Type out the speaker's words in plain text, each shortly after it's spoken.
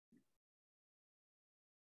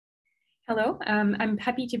Hello, I'm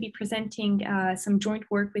happy to be presenting some joint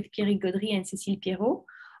work with Pierrick, Gaudry, and Cécile Pierrot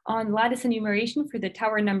on lattice enumeration for the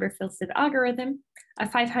tower number field set algorithm, a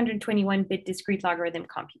 521-bit discrete logarithm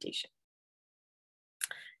computation.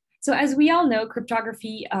 So as we all know,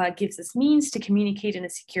 cryptography gives us means to communicate in a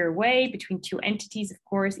secure way between two entities, of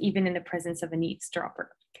course, even in the presence of an eavesdropper.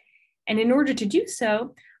 And in order to do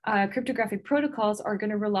so, cryptographic protocols are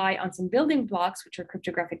going to rely on some building blocks, which are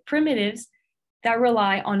cryptographic primitives, that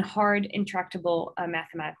rely on hard, intractable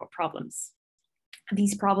mathematical problems.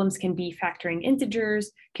 These problems can be factoring integers,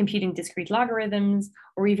 computing discrete logarithms,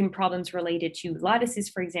 or even problems related to lattices,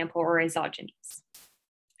 for example, or isogenies.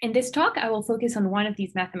 In this talk, I will focus on one of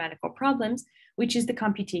these mathematical problems, which is the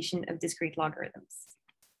computation of discrete logarithms.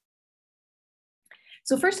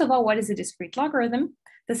 So first of all, what is a discrete logarithm?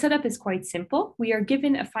 The setup is quite simple. We are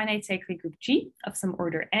given a finite cyclic group G of some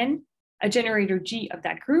order n, a generator G of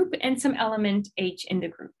that group, and some element H in the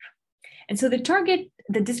group. And so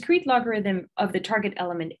the discrete logarithm of the target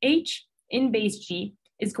element H in base G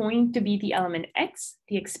is going to be the element X,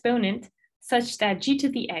 the exponent, such that G to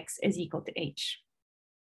the X is equal to H.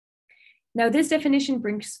 Now, this definition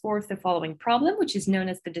brings forth the following problem, which is known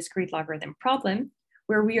as the discrete logarithm problem,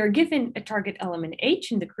 where we are given a target element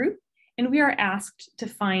H in the group, and we are asked to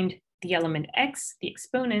find the element X, the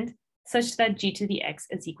exponent, such that G to the X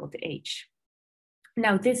is equal to H.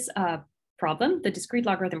 Now, this problem, the discrete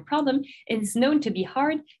logarithm problem, is known to be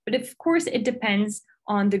hard, but of course it depends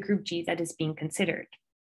on the group G that is being considered.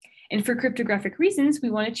 And for cryptographic reasons, we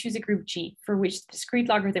want to choose a group G for which the discrete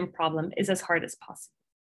logarithm problem is as hard as possible.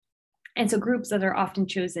 And so groups that are often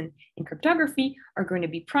chosen in cryptography are going to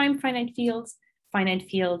be prime finite fields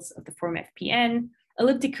of the form FPN,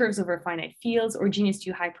 elliptic curves over finite fields, or genus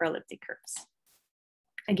 2 hyperelliptic curves.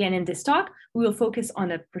 Again, in this talk, we will focus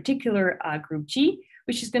on a particular group G,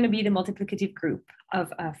 which is going to be the multiplicative group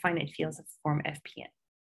of finite fields of the form FPN.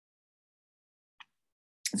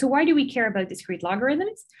 So why do we care about discrete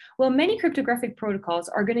logarithms? Well, many cryptographic protocols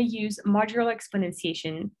are going to use modular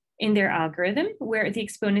exponentiation in their algorithm, where the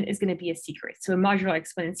exponent is going to be a secret. So a modular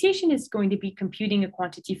exponentiation is going to be computing a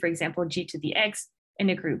quantity, for example, G to the X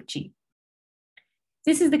in a group G.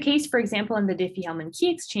 This is the case, for example, in the Diffie-Hellman key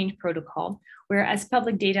exchange protocol, where as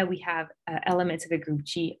public data, we have elements of a group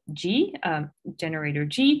G, generator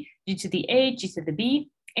G to the A, G to the B,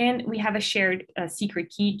 and we have a shared secret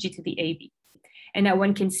key, G to the AB. And now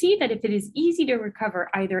one can see that if it is easy to recover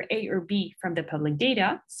either A or B from the public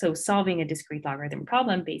data, so solving a discrete logarithm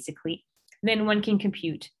problem, basically, then one can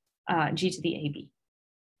compute G to the AB.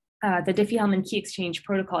 The Diffie-Hellman key exchange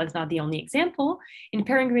protocol is not the only example. In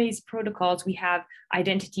pairing-based protocols, we have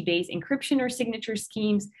identity-based encryption or signature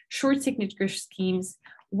schemes, short signature schemes,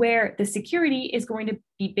 where the security is going to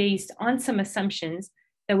be based on some assumptions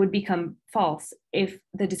that would become false if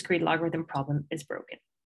the discrete logarithm problem is broken.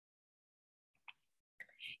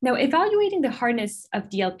 Now, evaluating the hardness of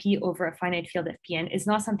DLP over a finite field FPN is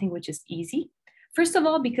not something which is easy. First of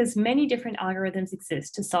all, because many different algorithms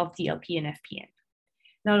exist to solve DLP and FPN.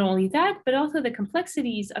 Not only that, but also the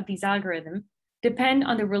complexities of these algorithms depend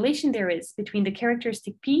on the relation there is between the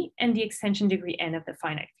characteristic P and the extension degree N of the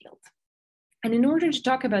finite field. And in order to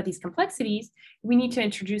talk about these complexities, we need to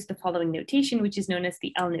introduce the following notation, which is known as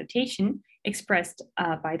the L notation, expressed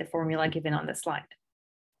by the formula given on the slide.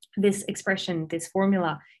 This expression, this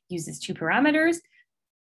formula, uses two parameters,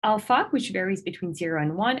 alpha, which varies between 0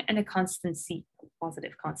 and 1, and a constant C, a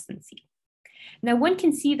positive constant C. Now, one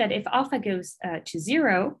can see that if alpha goes to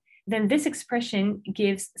 0, then this expression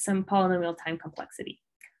gives some polynomial time complexity.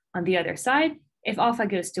 On the other side, if alpha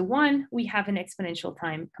goes to 1, we have an exponential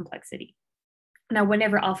time complexity. Now,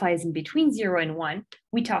 whenever alpha is in between 0 and 1,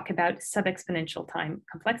 we talk about sub-exponential time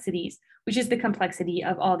complexities, which is the complexity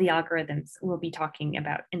of all the algorithms we'll be talking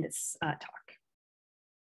about in this talk.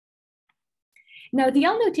 Now, the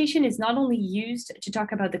L notation is not only used to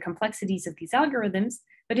talk about the complexities of these algorithms,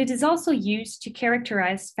 but it is also used to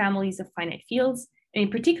characterize families of finite fields, and in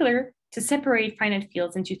particular, to separate finite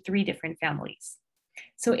fields into 3 different families.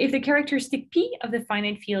 So if the characteristic P of the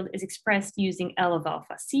finite field is expressed using L of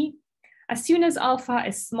alpha C, as soon as alpha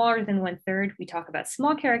is smaller than 1/3, we talk about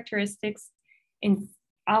small characteristics. If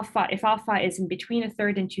alpha is in between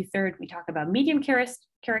 1/3 and 2/3, we talk about medium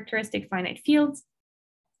characteristic finite fields.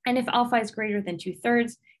 And if alpha is greater than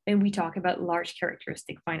 2/3, then we talk about large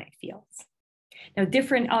characteristic finite fields. Now,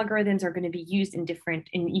 different algorithms are going to be used in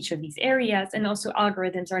each of these areas, and also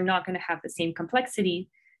algorithms are not going to have the same complexity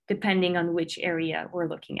depending on which area we're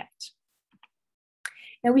looking at.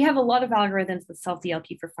 Now, we have a lot of algorithms that solve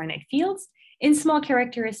DLP for finite fields. In small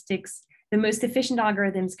characteristics, the most efficient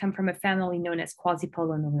algorithms come from a family known as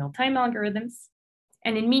quasi-polynomial time algorithms.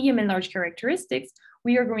 And in medium and large characteristics,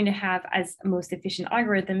 we are going to have as most efficient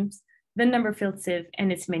algorithms, the number field sieve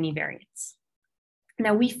and its many variants.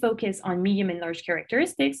 Now we focus on medium and large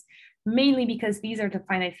characteristics, mainly because these are the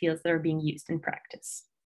finite fields that are being used in practice.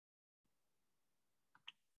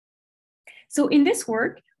 So in this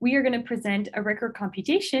work, we are going to present a record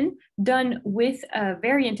computation done with a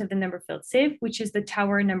variant of the number field sieve, which is the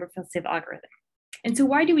Tower number field sieve algorithm. And so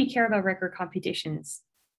why do we care about record computations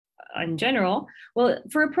in general? Well,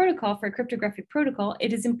 for a protocol, for a cryptographic protocol,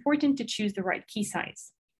 it is important to choose the right key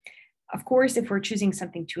size. Of course, if we're choosing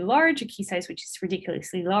something too large, a key size which is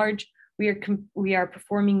ridiculously large, we are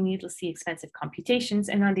performing needlessly expensive computations.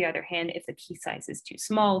 And on the other hand, if the key size is too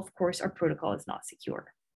small, of course, our protocol is not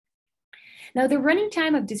secure. Now, the running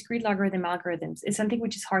time of discrete logarithm algorithms is something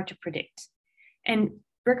which is hard to predict. And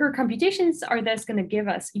record computations are thus going to give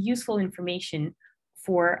us useful information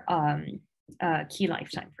for key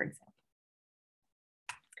lifetime, for example.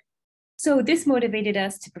 So this motivated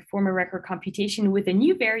us to perform a record computation with a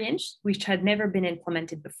new variant, which had never been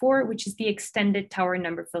implemented before, which is the extended Tower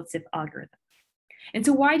number field sieve algorithm. And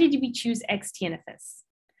so why did we choose XTNFS?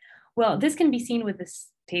 Well, this can be seen with this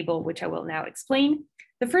table, which I will now explain.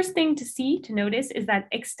 The first thing to notice is that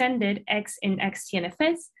extended X in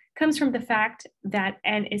XTNFS comes from the fact that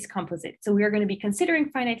N is composite. So we are going to be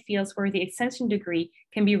considering finite fields where the extension degree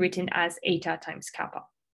can be written as eta times kappa.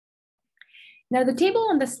 Now the table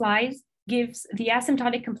on the slide gives the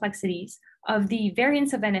asymptotic complexities of the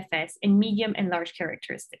variance of NFS in medium and large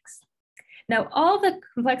characteristics. Now all the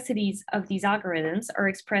complexities of these algorithms are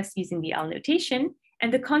expressed using the L notation,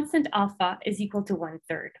 and the constant alpha is equal to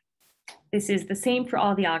 1/3. This is the same for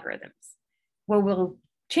all the algorithms. What will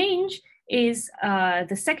change is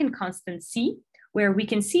the second constant C, where we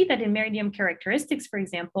can see that in medium characteristics, for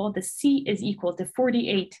example, the C is equal to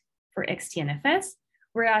 48 for XTNFS,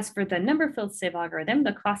 whereas for the number field sieve algorithm,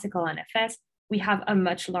 the classical NFS, we have a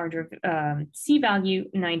much larger C value,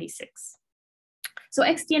 96. So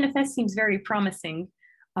XTNFS seems very promising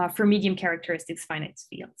for medium characteristics finite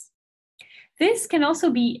fields. This can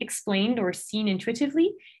also be explained or seen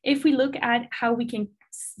intuitively if we look at how we can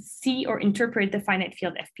see or interpret the finite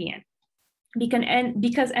field FPN.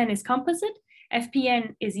 Because N is composite,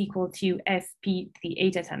 FPN is equal to Fp to the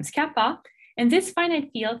eta times kappa, and this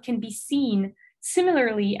finite field can be seen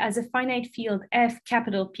similarly as a finite field F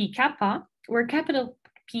capital P kappa, where capital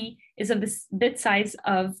P is of the bit size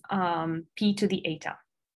of P to the eta.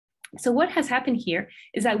 So what has happened here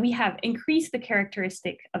is that we have increased the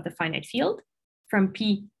characteristic of the finite field from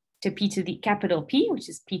P to the capital P, which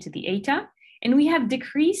is P to the eta, and we have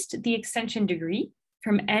decreased the extension degree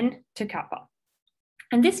from N to kappa.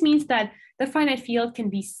 And this means that the finite field can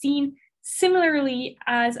be seen similarly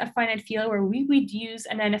as a finite field where we would use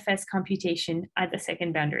an NFS computation at the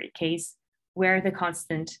second boundary case, where the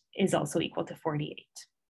constant is also equal to 48.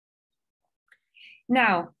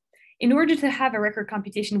 Now, in order to have a record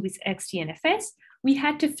computation with XTNFS, we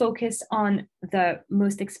had to focus on the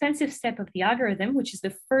most expensive step of the algorithm, which is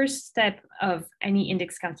the first step of any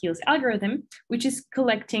index calculus algorithm, which is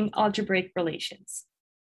collecting algebraic relations.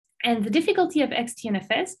 And the difficulty of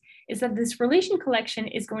XTNFS is that this relation collection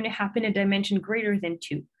is going to happen in a dimension greater than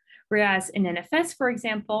 2, whereas in NFS, for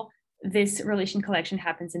example, this relation collection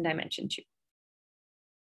happens in dimension 2.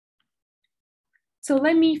 So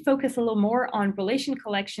let me focus a little more on relation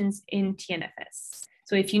collections in TNFS.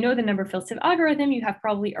 So if you know the number field sieve algorithm, you have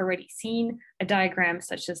probably already seen a diagram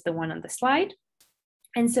such as the one on the slide.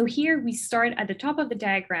 And so here we start at the top of the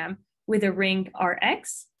diagram with a ring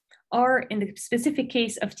Rx. R in the specific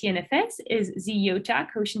case of TNFS is Z iota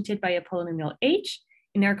quotiented by a polynomial H.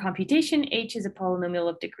 In our computation, H is a polynomial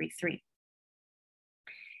of degree 3.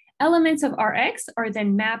 Elements of Rx are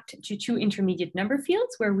then mapped to two intermediate number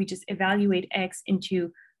fields where we just evaluate X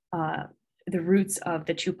into the roots of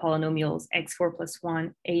the two polynomials, X4 plus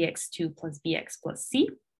 1, AX2 plus BX plus C.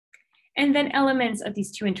 And then elements of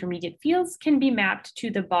these two intermediate fields can be mapped to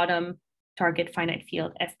the bottom target finite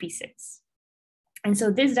field FP6. And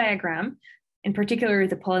so this diagram, in particular,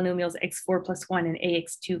 the polynomials X4 plus 1 and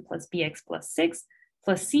AX2 plus BX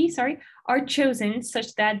plus C, are chosen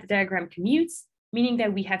such that the diagram commutes, meaning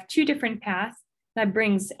that we have two different paths that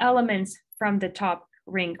brings elements from the top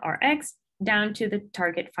ring Rx down to the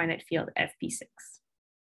target finite field FP6.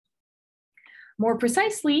 More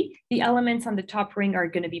precisely, the elements on the top ring are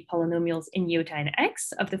going to be polynomials in iota and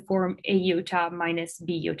x of the form a iota minus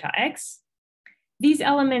b iota x. These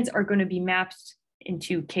elements are going to be mapped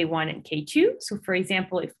into K1 and K2. So for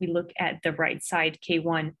example, if we look at the right side,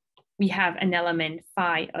 K1, we have an element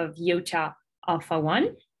phi of iota alpha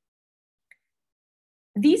 1.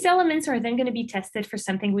 These elements are then going to be tested for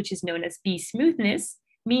something which is known as B-smoothness,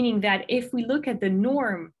 meaning that if we look at the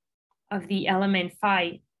norm of the element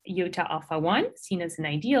phi iota alpha 1, seen as an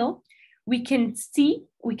ideal, we can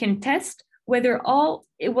test whether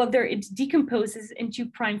it decomposes into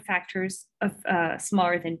prime factors of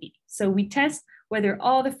smaller than b. So we test whether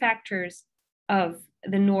all the factors of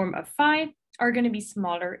the norm of phi are going to be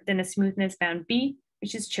smaller than a smoothness bound b,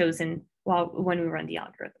 which is chosen when we run the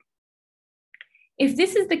algorithm. If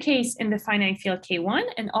this is the case in the finite field K1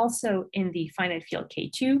 and also in the finite field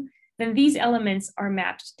K2, then these elements are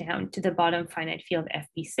mapped down to the bottom finite field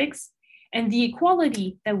FP6, and the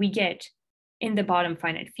equality that we get in the bottom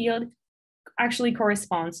finite field actually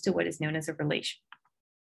corresponds to what is known as a relation.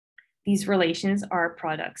 These relations are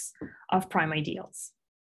products of prime ideals.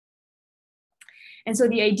 And so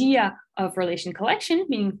the idea of relation collection,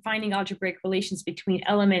 meaning finding algebraic relations between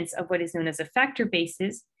elements of what is known as a factor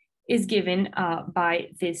basis, is given by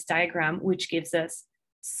this diagram, which gives us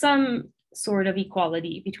some sort of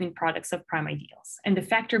equality between products of prime ideals. And the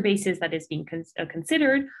factor basis that is being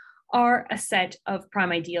considered are a set of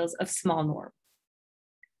prime ideals of small norm.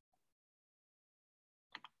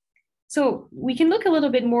 So we can look a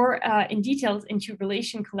little bit more in details into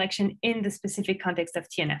relation collection in the specific context of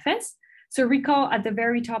TNFS. So recall at the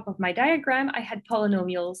very top of my diagram, I had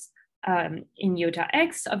polynomials in iota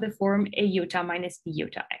x of the form a iota minus b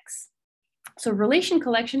iota x. So relation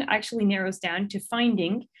collection actually narrows down to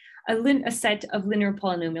finding a set of linear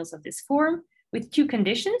polynomials of this form with two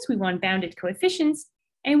conditions. We want bounded coefficients,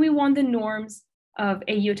 and we want the norms of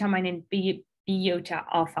a iota minus b iota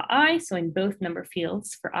alpha I, so in both number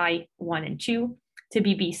fields for I, 1 and 2, to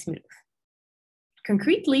be B smooth.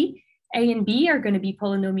 Concretely, A and B are going to be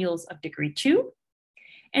polynomials of degree 2.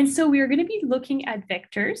 And so we are going to be looking at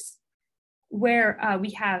vectors where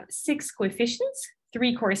we have 6 coefficients,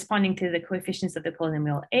 3 corresponding to the coefficients of the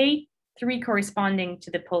polynomial A, 3 corresponding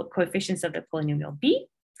to the coefficients of the polynomial B.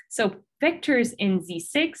 So vectors in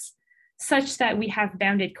Z6 such that we have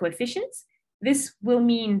bounded coefficients. This will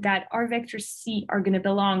mean that our vectors C are going to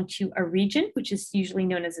belong to a region, which is usually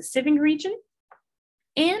known as a sieving region.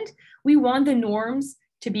 And we want the norms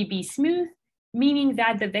to be B smooth, meaning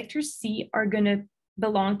that the vectors C are going to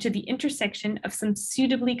belong to the intersection of some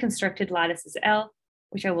suitably constructed lattices L,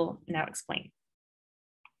 which I will now explain.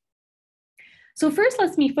 So first,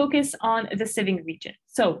 let me focus on the sieving region.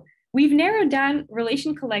 So we've narrowed down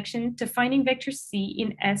relation collection to finding vector C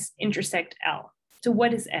in S intersect L. So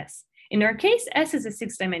what is S? In our case, S is a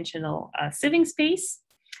 6-dimensional sieving space.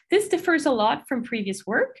 This differs a lot from previous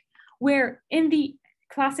work, where in the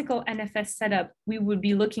classical NFS setup, we would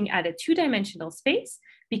be looking at a 2-dimensional space,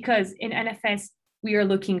 because in NFS, we are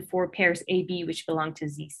looking for pairs AB, which belong to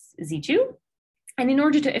Z2. And in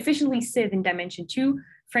order to efficiently sieve in dimension 2,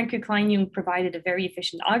 Franke-Klein-Jung provided a very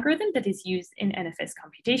efficient algorithm that is used in NFS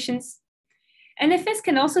computations. NFS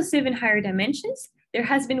can also sieve in higher dimensions. There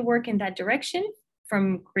has been work in that direction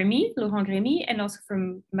from Laurent Grémy, and also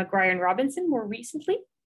from McGuire and Robinson more recently.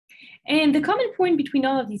 And the common point between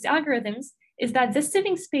all of these algorithms is that the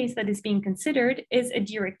sieving space that is being considered is a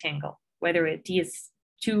D rectangle. Whether it is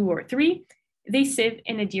 2 or 3, they sieve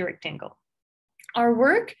in a D rectangle. Our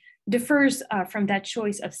work differs from that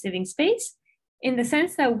choice of sieving space in the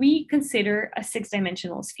sense that we consider a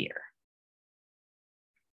 6-dimensional sphere.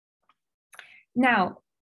 Now,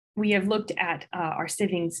 we have looked at our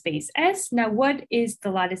sieving space S. Now, what is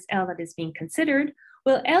the lattice L that is being considered?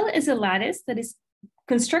 Well, L is a lattice that is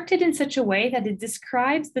constructed in such a way that it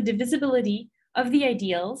describes the divisibility of the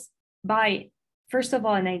ideals by, first of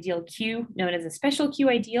all, an ideal Q known as a special Q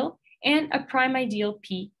ideal and a prime ideal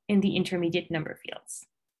P in the intermediate number fields.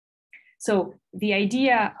 So the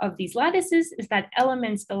idea of these lattices is that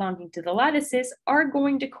elements belonging to the lattices are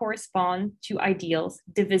going to correspond to ideals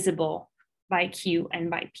divisible by Q and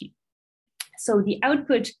by P. So the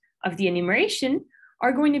output of the enumeration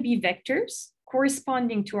are going to be vectors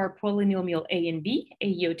corresponding to our polynomial A and B, A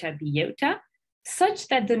iota, B iota, such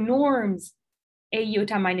that the norms A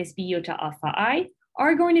iota minus B iota alpha I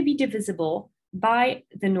are going to be divisible by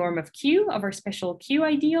the norm of Q, of our special Q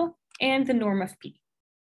ideal, and the norm of P.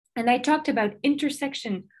 And I talked about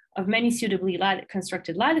intersection of many suitably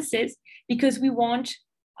constructed lattices because we want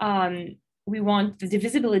the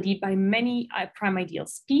divisibility by many prime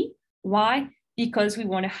ideals P. Why? Because we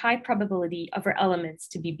want a high probability of our elements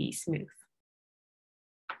to be B smooth.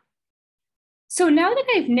 So now that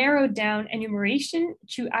I've narrowed down enumeration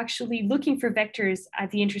to actually looking for vectors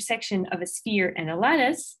at the intersection of a sphere and a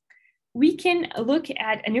lattice, we can look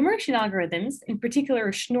at enumeration algorithms, in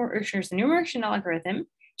particular Schnorr-Oeschner's enumeration algorithm,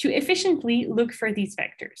 to efficiently look for these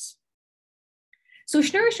vectors. So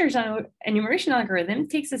Schneerishner's enumeration algorithm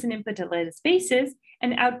takes as an input a lattice basis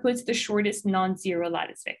and outputs the shortest non-zero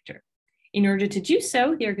lattice vector. In order to do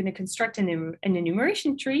so, they're going to construct an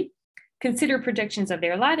enumeration tree, consider projections of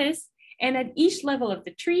their lattice, and at each level of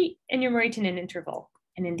the tree, enumerate in an interval.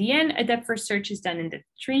 And in the end, a depth first search is done in the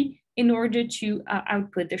tree in order to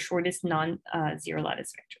output the shortest non-zero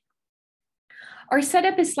lattice vector. Our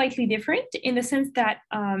setup is slightly different in the sense that,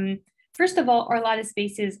 first of all, our lattice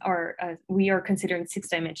spaces are, we are considering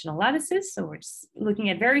 6-dimensional lattices. So we're just looking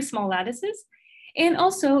at very small lattices. And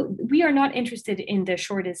also, we are not interested in the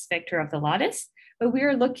shortest vector of the lattice, but we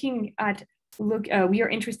are looking at, we are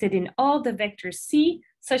interested in all the vectors C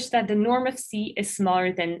such that the norm of C is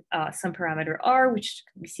smaller than some parameter R, which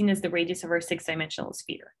can be seen as the radius of our 6-dimensional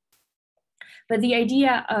sphere. But the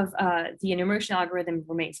idea of the enumeration algorithm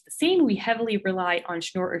remains the same. We heavily rely on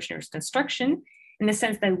Schneer-Oehler's construction in the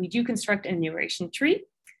sense that we do construct an enumeration tree,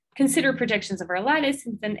 consider projections of our lattice,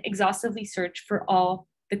 and then exhaustively search for all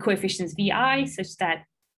the coefficients Vi such that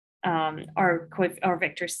our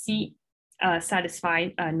vector C satisfy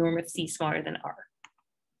a norm of C smaller than R.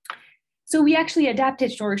 So we actually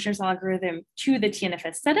adapted Schneer-Oehler's algorithm to the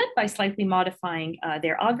TNFS setup by slightly modifying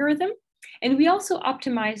their algorithm. And we also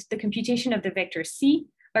optimized the computation of the vector C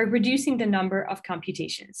by reducing the number of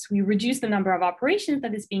computations. We reduced the number of operations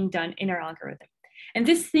that is being done in our algorithm. And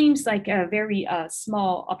this seems like a very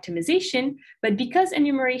small optimization, but because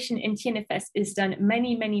enumeration in TNFS is done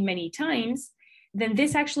many, many, many times, then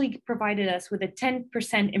this actually provided us with a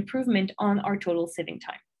 10% improvement on our total sieving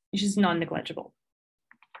time, which is non-negligible.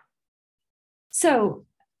 So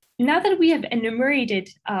now that we have enumerated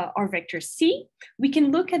our vector C, we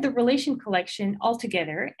can look at the relation collection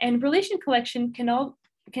altogether, and relation collection can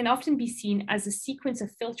often be seen as a sequence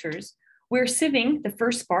of filters where sieving, the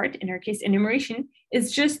first part, in our case enumeration,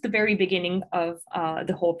 is just the very beginning of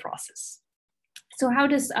the whole process. So how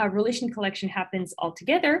does relation collection happens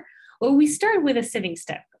altogether? Well, we start with a sieving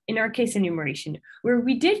step, in our case enumeration, where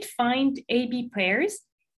we did find AB pairs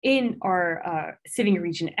in our sieving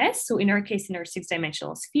region S, so in our case, in our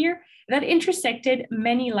 6-dimensional sphere, that intersected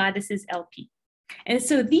many lattices LP. And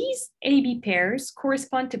so these AB pairs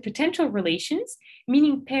correspond to potential relations,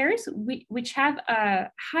 meaning pairs which have a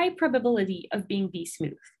high probability of being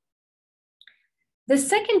B-smooth. The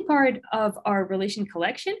second part of our relation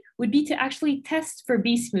collection would be to actually test for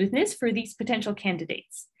B-smoothness for these potential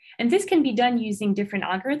candidates. And this can be done using different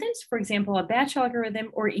algorithms, for example, a batch algorithm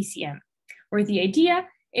or ECM, where the idea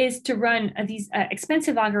is to run these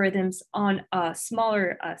expensive algorithms on a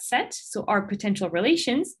smaller set, so our potential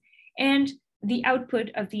relations, and the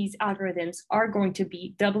output of these algorithms are going to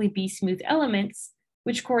be doubly B-smooth elements,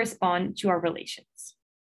 which correspond to our relations.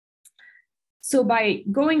 So by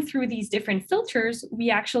going through these different filters,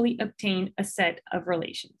 we actually obtain a set of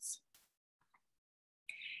relations.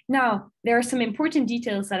 Now, there are some important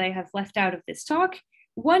details that I have left out of this talk.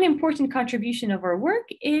 One important contribution of our work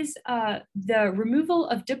is the removal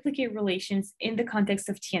of duplicate relations in the context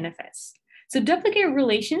of TNFS. So duplicate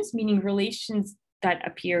relations, meaning relations that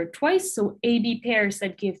appear twice, so AB pairs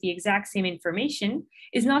that give the exact same information,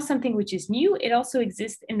 is not something which is new. It also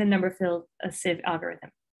exists in the number-filled sieve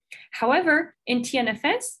algorithm. However, in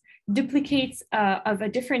TNFS, duplicates of a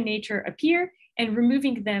different nature appear, and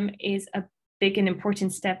removing them is a big and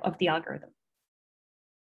important step of the algorithm.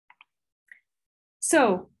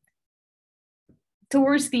 So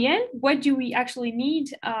towards the end, what do we actually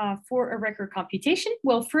need for a record computation?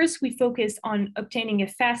 Well, first we focus on obtaining a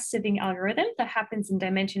fast sieving algorithm that happens in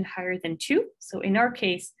dimension higher than 2. So in our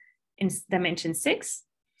case, in dimension 6.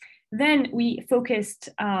 Then we focused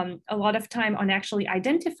a lot of time on actually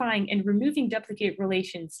identifying and removing duplicate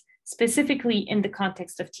relations, specifically in the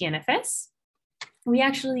context of TNFS. We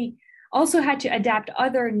actually also had to adapt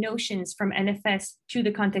other notions from NFS to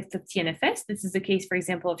the context of TNFS. This is the case, for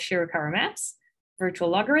example, of Shirakawa maps, virtual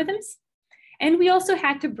logarithms. And we also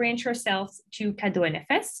had to branch ourselves to Cadeau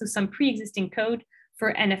NFS, so some pre-existing code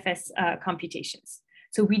for NFS computations.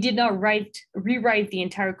 So we did not rewrite the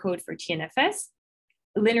entire code for TNFS.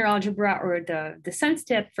 Linear algebra or the descent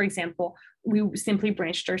step, for example, we simply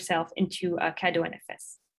branched ourselves into Cadeau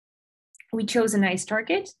NFS. We chose a nice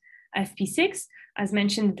target, FP6, as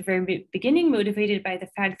mentioned at the very beginning, motivated by the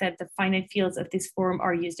fact that the finite fields of this form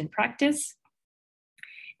are used in practice.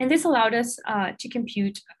 And this allowed us to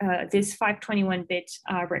compute this 521-bit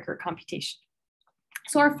record computation.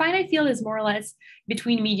 So our finite field is more or less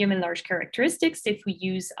between medium and large characteristics if we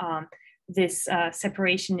use this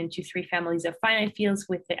separation into 3 families of finite fields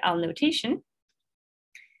with the L notation.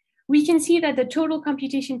 We can see that the total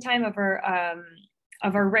computation time of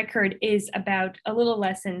our record is about a little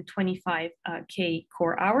less than 25K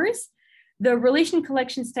core hours. The relation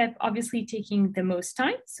collection step obviously taking the most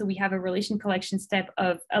time. So we have a relation collection step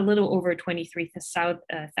of a little over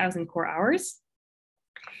 23,000 core hours.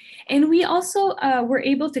 And we also were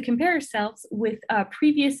able to compare ourselves with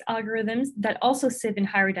previous algorithms that also sieve in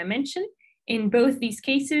higher dimension. In both these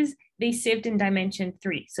cases, they sieved in dimension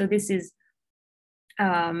 3. So this is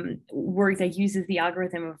work that uses the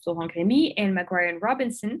algorithm of Laurent-Rémy and Maguire and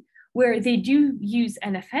Robinson, where they do use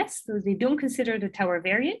NFS, so they don't consider the Tower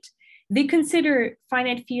variant. They consider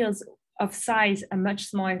finite fields of size much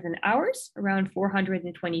smaller than ours, around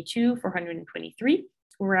 422, 423,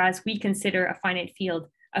 whereas we consider a finite field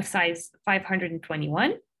of size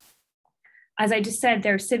 521. As I just said,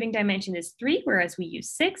 their sieving dimension is 3, whereas we use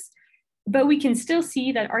 6, but we can still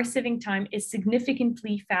see that our sieving time is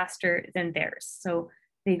significantly faster than theirs. So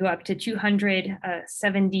they go up to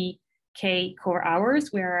 270K core hours,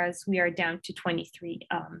 whereas we are down to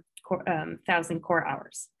 23,000 core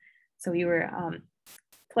hours. So we were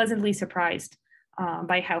pleasantly surprised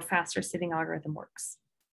by how fast our sieving algorithm works.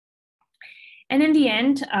 And in the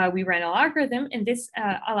end, we ran a logarithm, and this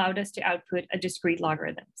allowed us to output a discrete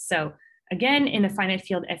logarithm. So again, in a finite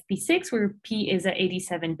field FP6, where P is an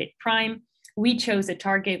 87-bit prime, we chose a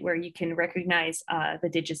target where you can recognize the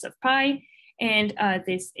digits of pi. And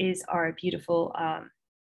this is our beautiful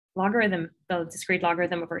logarithm, the discrete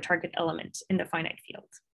logarithm of our target element in the finite field.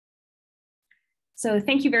 So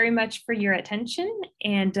thank you very much for your attention.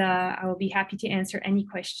 And I will be happy to answer any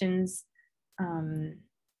questions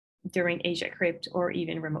during Asiacrypt or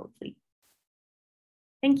even remotely.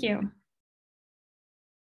 Thank you.